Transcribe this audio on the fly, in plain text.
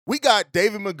We got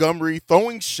David Montgomery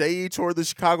throwing shade toward the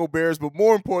Chicago Bears, but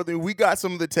more importantly, we got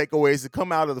some of the takeaways that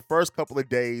come out of the first couple of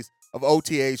days of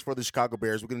OTAs for the Chicago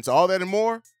Bears. We're getting into all that and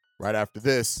more right after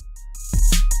this.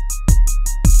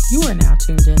 You are now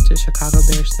tuned in to Chicago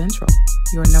Bears Central,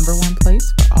 your number one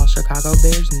place for all Chicago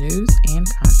Bears news and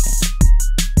content.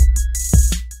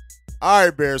 All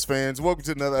right, Bears fans, welcome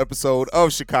to another episode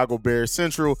of Chicago Bears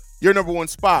Central, your number one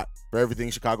spot for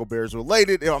everything Chicago Bears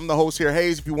related. I'm the host here,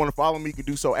 Hayes. If you want to follow me, you can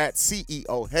do so at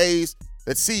CEO Hayes.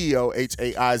 That's CEO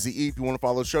Haize. If you want to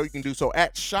follow the show, you can do so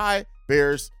at Shy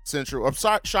Bears Central. I'm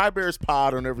sorry, Shy Bears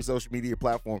Pod on every social media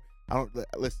platform.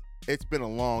 Listen, it's been a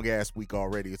long ass week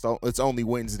already. It's only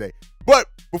Wednesday. But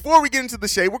before we get into the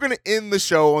shade, we're going to end the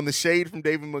show on the shade from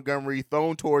David Montgomery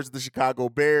thrown towards the Chicago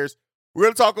Bears. We're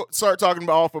going to start talking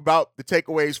about the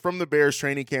takeaways from the Bears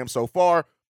training camp so far.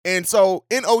 And so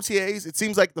in OTAs, it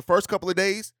seems like the first couple of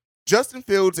days, Justin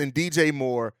Fields and DJ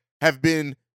Moore have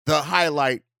been the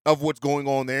highlight of what's going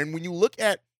on there. And when you look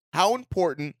at how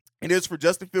important it is for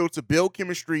Justin Fields to build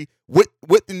chemistry with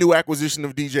the new acquisition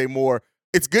of DJ Moore,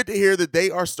 it's good to hear that they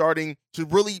are starting to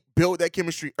really build that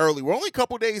chemistry early. We're only a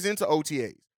couple days into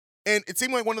OTAs. And it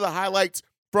seemed like one of the highlights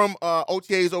from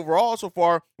OTAs overall so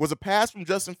far was a pass from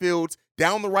Justin Fields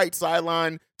down the right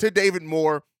sideline to David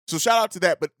Moore. So shout out to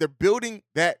that, but they're building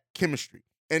that chemistry.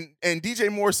 And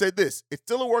DJ Moore said this: it's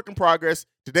still a work in progress.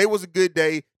 Today was a good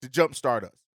day to jumpstart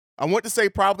us. I want to say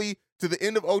probably to the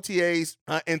end of OTAs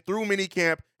and through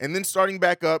minicamp and then starting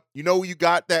back up, you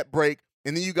got that break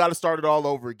and then you got to start it all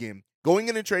over again. Going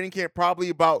into training camp probably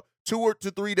about 2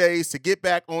 to 3 days to get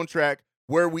back on track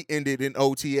where we ended in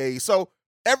OTA. So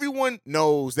everyone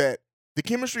knows that the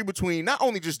chemistry between not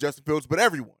only just Justin Fields, but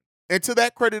everyone. And to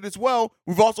that credit as well,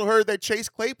 we've also heard that Chase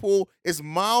Claypool is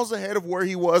miles ahead of where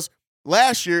he was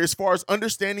last year as far as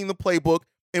understanding the playbook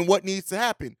and what needs to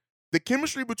happen. The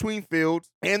chemistry between Fields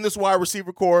and this wide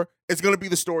receiver core is going to be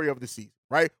the story of the season,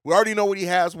 right? We already know what he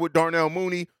has with Darnell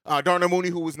Mooney. Darnell Mooney,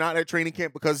 who was not at training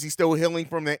camp because he's still healing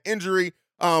from that injury.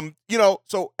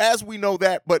 So as we know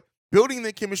that, but building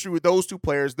the chemistry with those two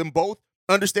players, them both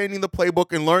understanding the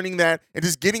playbook and learning that and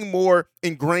just getting more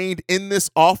ingrained in this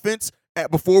offense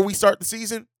before we start the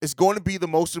season is going to be the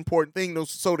most important thing.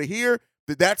 So to hear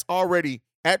that that's already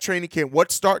at training camp,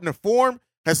 what's starting to form,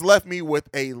 has left me with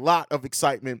a lot of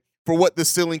excitement for what the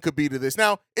ceiling could be to this.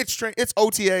 Now, it's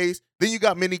OTAs, then you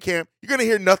got minicamp. You're going to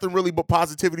hear nothing really but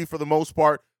positivity for the most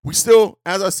part. We still,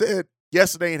 as I said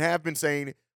yesterday and have been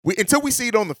saying, until we see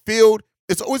it on the field,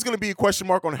 it's always going to be a question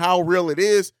mark on how real it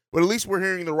is, but at least we're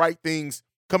hearing the right things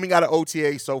coming out of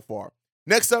OTA so far.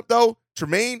 Next up, though,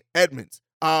 Tremaine Edmunds.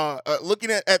 Looking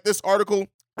at this article,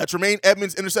 Tremaine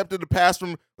Edmunds intercepted the pass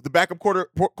from the backup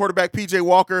quarterback P.J.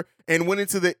 Walker and went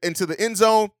into the end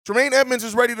zone. Tremaine Edmunds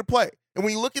is ready to play. And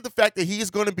when you look at the fact that he is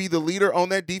going to be the leader on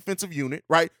that defensive unit,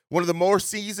 right, one of the more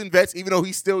seasoned vets, even though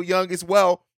he's still young as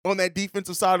well, on that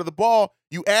defensive side of the ball,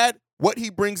 you add what he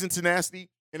brings in tenacity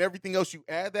and everything else, you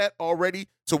add that already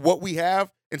to what we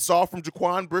have and saw from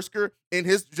Jaquan Brisker in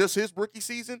his rookie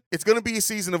season. It's going to be a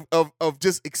season of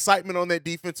just excitement on that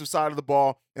defensive side of the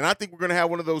ball. And I think we're going to have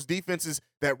one of those defenses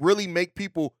that really make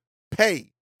people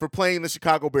pay for playing the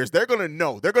Chicago Bears. They're going to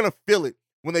know. They're going to feel it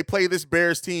when they play this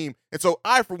Bears team. And so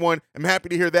I, for one, am happy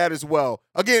to hear that as well.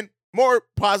 Again, more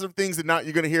positive things than not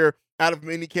you're going to hear out of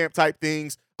minicamp type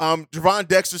things. Javon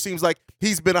Dexter seems like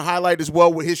he's been a highlight as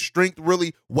well with his strength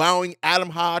really wowing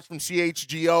Adam Hodge from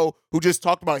CHGO, who just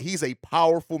talked about he's a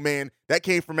powerful man. That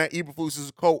came from Matt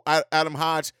Eberflus's quote Adam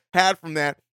Hodge had from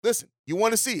that. Listen, you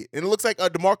want to see it. And it looks like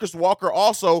DeMarcus Walker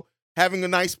also having a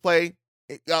nice play,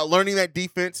 learning that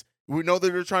defense. We know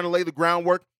that they're trying to lay the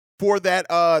groundwork for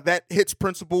that hits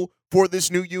principle for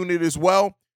this new unit as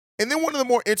well. And then one of the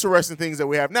more interesting things that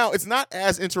we have now, it's not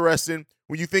as interesting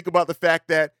when you think about the fact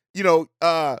that,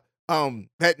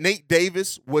 that Nate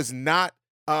Davis was not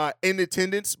in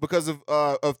attendance because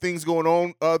of things going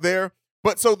on there.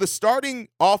 But so the starting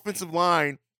offensive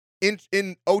line in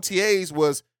OTAs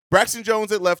was Braxton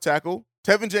Jones at left tackle,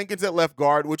 Tevin Jenkins at left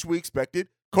guard, which we expected,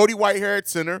 Cody Whitehair at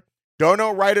center,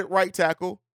 Darnell Wright at right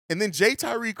tackle, and then J.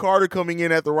 Tyree Carter coming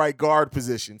in at the right guard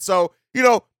position. So,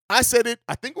 I said it,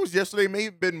 I think it was yesterday, may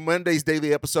have been Monday's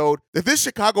daily episode, that this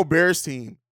Chicago Bears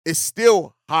team is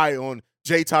still high on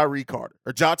Ja Tyree Carter.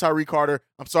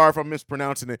 I'm sorry if I'm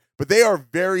mispronouncing it, but they are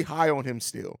very high on him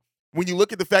still. When you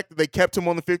look at the fact that they kept him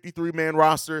on the 53-man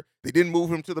roster, they didn't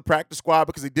move him to the practice squad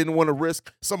because they didn't want to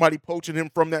risk somebody poaching him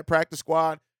from that practice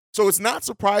squad. So it's not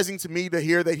surprising to me to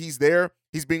hear that he's there.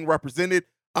 He's being represented.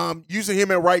 Using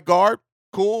him at right guard,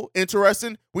 cool,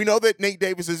 interesting. We know that Nate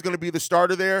Davis is going to be the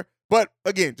starter there. But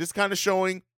again, just kind of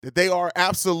showing that they are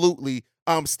absolutely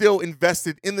still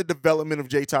invested in the development of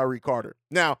J. Tyree Carter.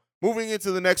 Now, moving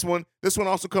into the next one, this one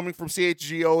also coming from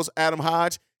CHGO's Adam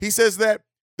Hodge. He says that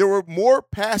there were more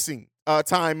passing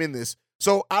time in this.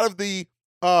 So out of the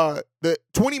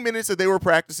 20 minutes that they were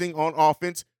practicing on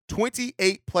offense,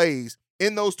 28 plays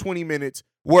in those 20 minutes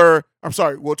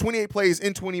 28 plays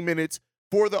in 20 minutes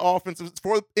for the offensive,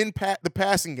 the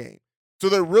passing game. So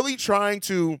they're really trying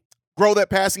to grow that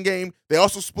passing game. They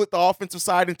also split the offensive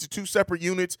side into 2 separate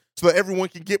units so that everyone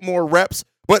can get more reps.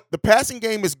 But the passing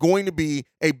game is going to be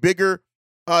a bigger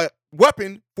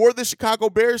weapon for the Chicago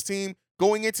Bears team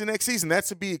going into next season. That's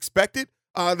to be expected.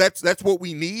 That's what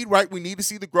we need, right? We need to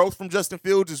see the growth from Justin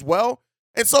Fields as well.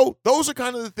 And so those are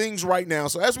kind of the things right now.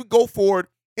 So as we go forward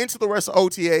into the rest of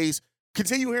OTAs,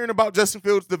 continue hearing about Justin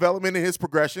Fields' development and his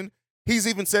progression. He's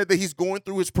even said that he's going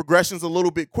through his progressions a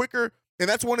little bit quicker, and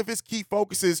that's one of his key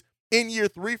focuses in year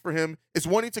 3 for him, is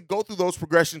wanting to go through those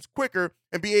progressions quicker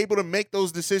and be able to make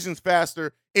those decisions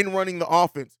faster in running the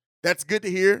offense. That's good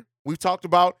to hear. We've talked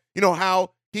about,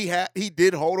 how he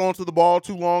did hold on to the ball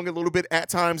too long a little bit at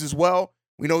times as well.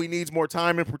 We know he needs more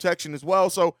time and protection as well.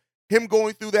 So him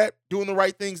going through that, doing the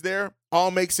right things there,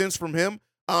 all makes sense from him.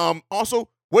 Also,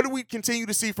 what do we continue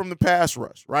to see from the pass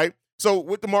rush, right? So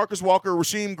with DeMarcus Walker,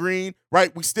 Rasheem Green,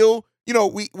 right, we still,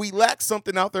 we lack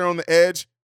something out there on the edge.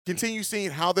 Continue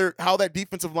seeing how that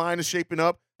defensive line is shaping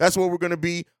up. That's what we're going to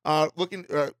be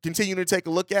continuing to take a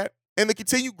look at. And the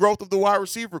continued growth of the wide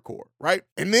receiver core, right?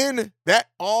 And then that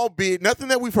all be nothing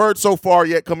that we've heard so far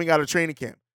yet coming out of training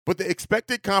camp, but the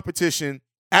expected competition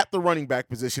at the running back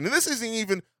position. And this isn't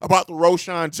even about the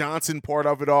Roschon Johnson part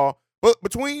of it all, but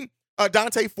between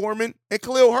Dante Foreman and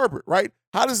Khalil Herbert, right?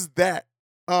 How does that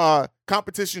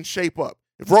competition shape up?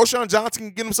 If Roschon Johnson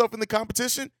can get himself in the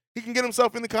competition, he can get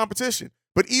himself in the competition.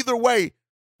 But either way,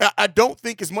 I don't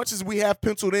think, as much as we have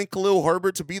penciled in Khalil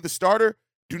Herbert to be the starter,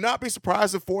 do not be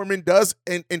surprised if Foreman does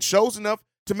and shows enough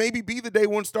to maybe be the day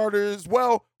one starter as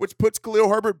well, which puts Khalil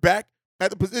Herbert back at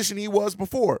the position he was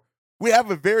before. We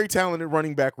have a very talented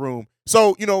running back room.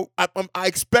 So, I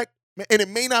expect, and it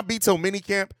may not be till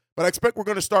minicamp, but I expect we're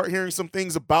going to start hearing some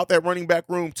things about that running back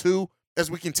room too as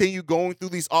we continue going through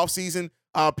these offseason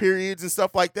periods and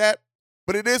stuff like that.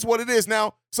 But it is what it is.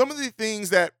 Now, some of the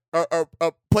things that are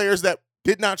players that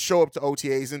did not show up to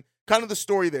OTAs and kind of the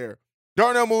story there.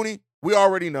 Darnell Mooney, we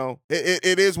already know.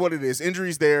 It is what it is.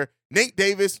 Injuries there. Nate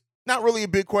Davis, not really a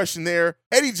big question there.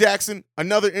 Eddie Jackson,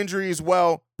 another injury as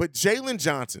well. But Jalen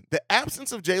Johnson, the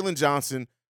absence of Jalen Johnson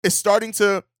is starting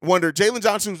to wonder. Jalen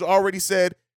Johnson has already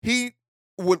said he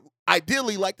would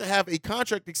ideally like to have a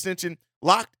contract extension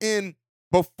locked in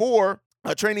before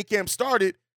training camp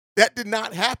started. That did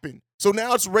not happen. So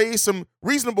now it's raised some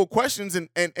reasonable questions and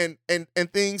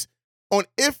things on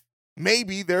if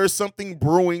maybe there's something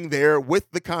brewing there with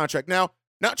the contract. Now,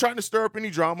 not trying to stir up any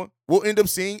drama. We'll end up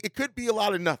seeing it could be a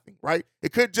lot of nothing, right?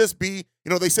 It could just be,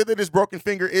 they said that his broken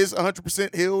finger is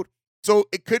 100% healed. So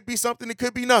it could be something, it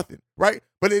could be nothing, right?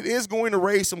 But it is going to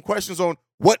raise some questions on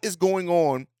what is going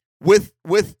on with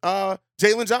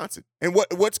Jalen Johnson and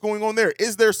what's going on there.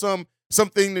 Is there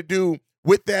something to do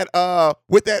with that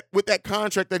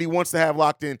contract that he wants to have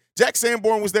locked in? Jack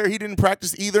Sanborn was there. He didn't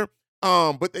practice either.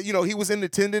 But he was in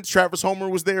attendance. Travis Homer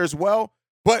was there as well.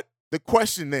 But the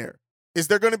question there, is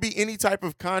there going to be any type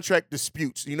of contract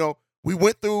disputes? We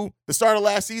went through the start of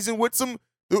last season with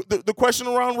the question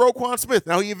around Roquan Smith.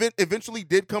 Now, he eventually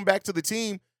did come back to the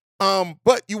team.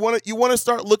 But you want to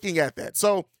start looking at that.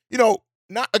 So,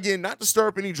 not to stir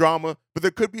up any drama, but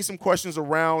there could be some questions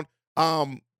around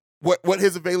what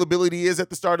his availability is at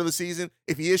the start of the season.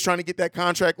 If he is trying to get that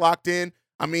contract locked in,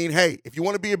 I mean, hey, if you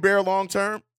want to be a Bear long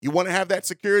term, you want to have that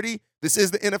security. This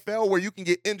is the NFL where you can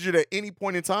get injured at any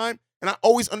point in time. And I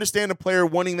always understand a player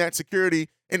wanting that security.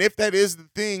 And if that is the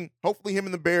thing, hopefully him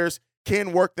and the Bears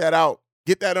can work that out,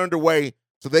 get that underway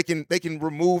so they can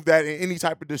remove that and any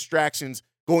type of distractions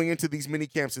going into these mini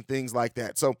camps and things like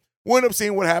that. So we'll end up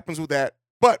seeing what happens with that.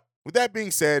 But with that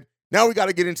being said, now we got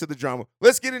to get into the drama.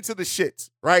 Let's get into the shits,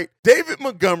 right? David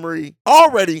Montgomery,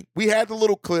 already we had the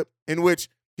little clip in which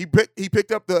he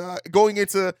picked up the going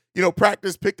into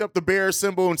practice, picked up the Bears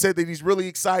symbol and said that he's really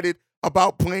excited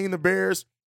about playing the Bears.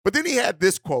 But then he had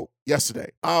this quote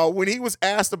yesterday when he was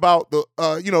asked about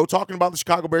talking about the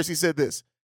Chicago Bears. He said this: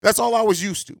 "That's all I was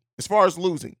used to as far as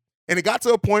losing, and it got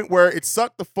to a point where it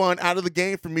sucked the fun out of the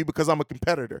game for me because I'm a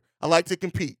competitor. I like to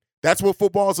compete. That's what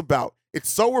football is about. It's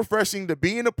so refreshing to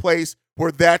be in a place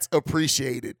where that's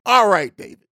appreciated." All right,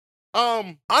 David.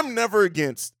 I'm never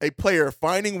against a player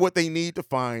finding what they need to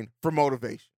find for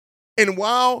motivation. And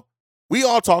while we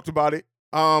all talked about it,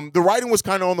 the writing was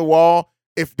kind of on the wall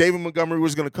if David Montgomery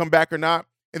was going to come back or not.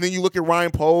 And then you look at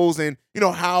Ryan Poles and,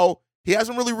 how he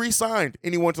hasn't really re-signed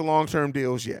anyone to long-term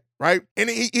deals yet, right? And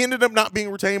he ended up not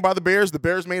being retained by the Bears. The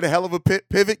Bears made a hell of a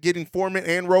pivot, getting Foreman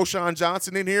and Roshan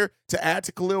Johnson in here to add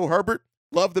to Khalil Herbert.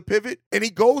 Love the pivot. And he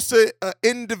goes to an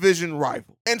in-division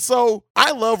rival. And so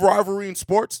I love rivalry in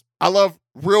sports. I love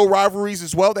real rivalries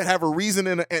as well that have a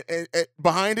reason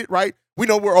behind it, right? We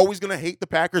know we're always going to hate the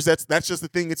Packers. That's just the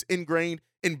thing. It's ingrained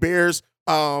in Bears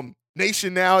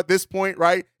nation now at this point,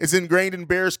 right? It's ingrained in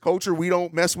Bears culture. We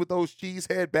don't mess with those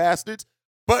cheesehead bastards.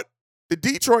 But the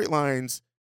Detroit Lions,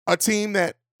 a team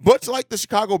that, much like the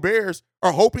Chicago Bears,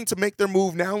 are hoping to make their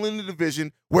move now in the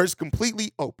division where it's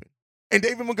completely open. And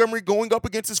David Montgomery going up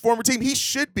against his former team, he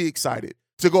should be excited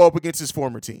to go up against his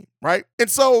former team, right? And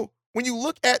so when you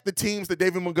look at the teams that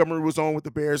David Montgomery was on with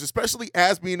the Bears, especially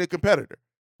as being a competitor,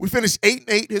 we finished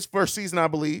 8-8 his first season, I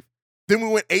believe. Then we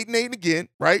went 8-8 again,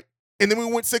 right? And then we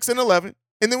went 6-11.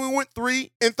 And then we went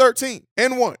 3-13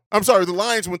 and 1. I'm sorry, the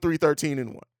Lions went 3-13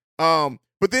 and 1.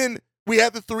 But then we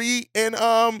had the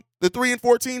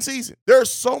 3-14 season. There are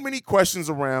so many questions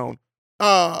around.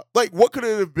 What could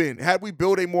it have been had we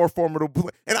built a more formidable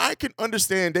play? And I can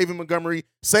understand David Montgomery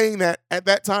saying that at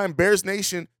that time, Bears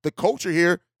Nation, the culture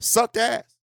here, sucked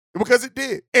ass. Because it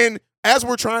did. And as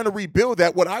we're trying to rebuild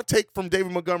that, what I take from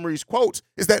David Montgomery's quotes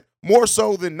is that more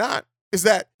so than not, is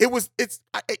that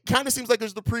it kind of seems like it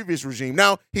was the previous regime.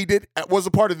 Now, he was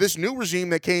a part of this new regime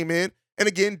that came in and,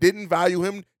 again, didn't value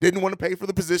him, didn't want to pay for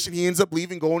the position. He ends up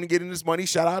leaving, going and getting his money.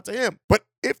 Shout out to him. But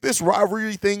if this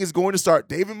rivalry thing is going to start,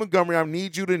 David Montgomery, I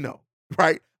need you to know,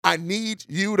 right? I need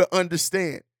you to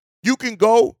understand. You can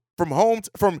go from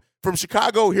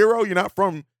Chicago hero. You're not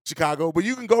from Chicago, but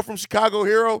you can go from Chicago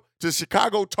hero to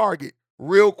Chicago target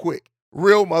real quick,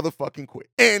 real motherfucking quick.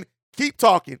 And keep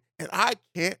talking. And I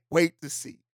can't wait to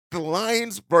see the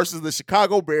Lions versus the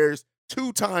Chicago Bears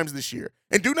 2 times this year.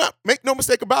 And do not make no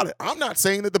mistake about it. I'm not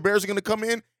saying that the Bears are going to come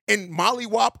in and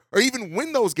mollywop or even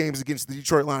win those games against the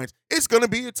Detroit Lions. It's going to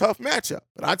be a tough matchup.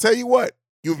 But I tell you what,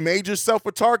 you've made yourself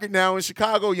a target now in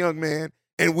Chicago, young man.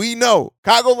 And we know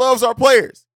Chicago loves our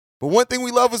players. But one thing we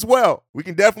love as well, we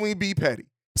can definitely be petty.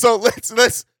 So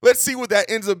let's see what that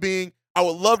ends up being. I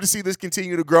would love to see this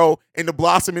continue to grow and to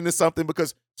blossom into something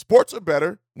because sports are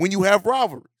better when you have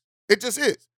rivalry. It just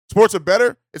is. Sports are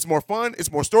better. It's more fun. It's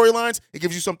more storylines. It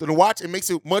gives you something to watch. It makes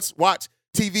it must-watch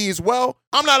TV as well.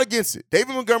 I'm not against it.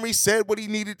 David Montgomery said what he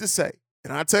needed to say.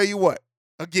 And I tell you what,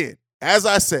 again, as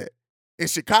I said, in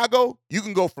Chicago, you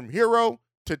can go from hero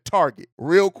to target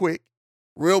real quick,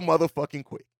 real motherfucking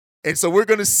quick. And so we're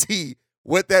going to see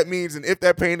what that means and if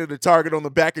that painted a target on the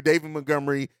back of David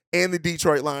Montgomery and the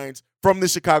Detroit Lions from the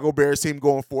Chicago Bears team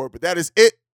going forward. But that is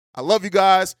it. I love you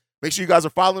guys. Make sure you guys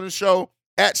are following the show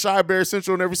at Shy Bear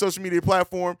Central on every social media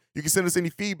platform. You can send us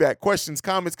any feedback, questions,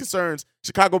 comments, concerns,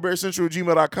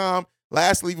 ChicagoBearCentral@gmail.com.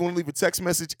 Lastly, if you want to leave a text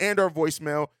message and our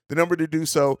voicemail, the number to do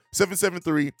so,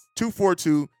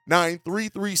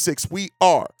 773-242-9336. We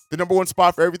are the #1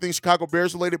 spot for everything Chicago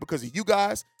Bears related because of you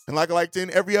guys. And like I like to end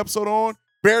every episode on,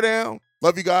 bear down.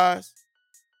 Love you guys.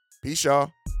 Peace,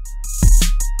 y'all.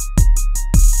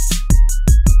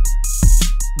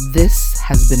 This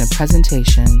has been a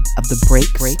presentation of the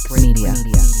Break Media.